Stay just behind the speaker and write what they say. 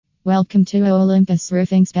Welcome to Olympus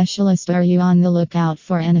Roofing Specialist. Are you on the lookout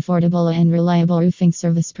for an affordable and reliable roofing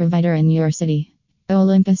service provider in your city?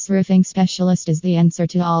 Olympus Roofing Specialist is the answer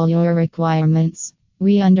to all your requirements.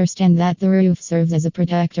 We understand that the roof serves as a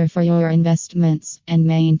protector for your investments, and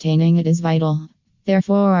maintaining it is vital.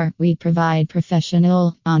 Therefore, we provide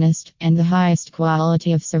professional, honest, and the highest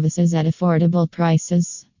quality of services at affordable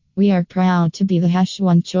prices. We are proud to be the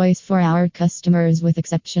 #1 choice for our customers with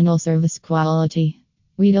exceptional service quality.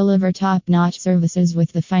 We deliver top-notch services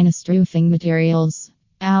with the finest roofing materials.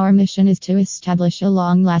 Our mission is to establish a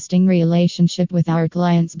long-lasting relationship with our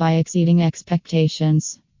clients by exceeding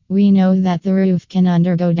expectations. We know that the roof can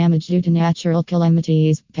undergo damage due to natural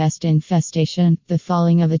calamities, pest infestation, the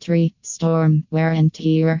falling of a tree, storm, wear and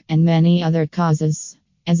tear, and many other causes.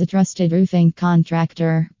 As a trusted roofing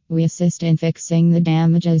contractor, we assist in fixing the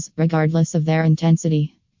damages, regardless of their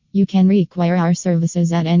intensity. You can require our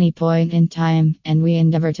services at any point in time, and we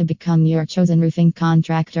endeavor to become your chosen roofing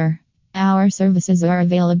contractor. Our services are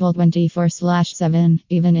available 24/7,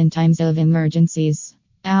 even in times of emergencies.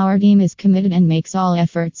 Our team is committed and makes all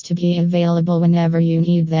efforts to be available whenever you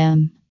need them.